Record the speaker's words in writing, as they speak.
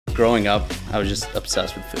growing up, I was just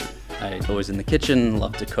obsessed with food. I was always in the kitchen,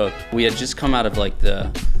 loved to cook. We had just come out of like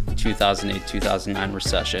the 2008, 2009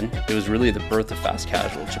 recession. It was really the birth of fast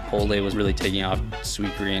casual. Chipotle was really taking off,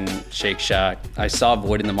 Sweetgreen, Shake Shack. I saw a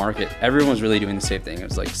void in the market. Everyone was really doing the same thing. It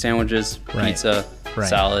was like sandwiches, pizza,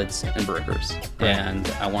 salads, and burgers. And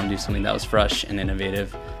I wanted to do something that was fresh and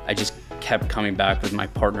innovative. I just kept coming back with my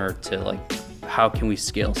partner to like, how can we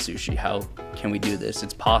scale sushi? How can we do this?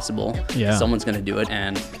 It's possible. Someone's gonna do it.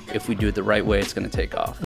 And if we do it the right way, it's gonna take off.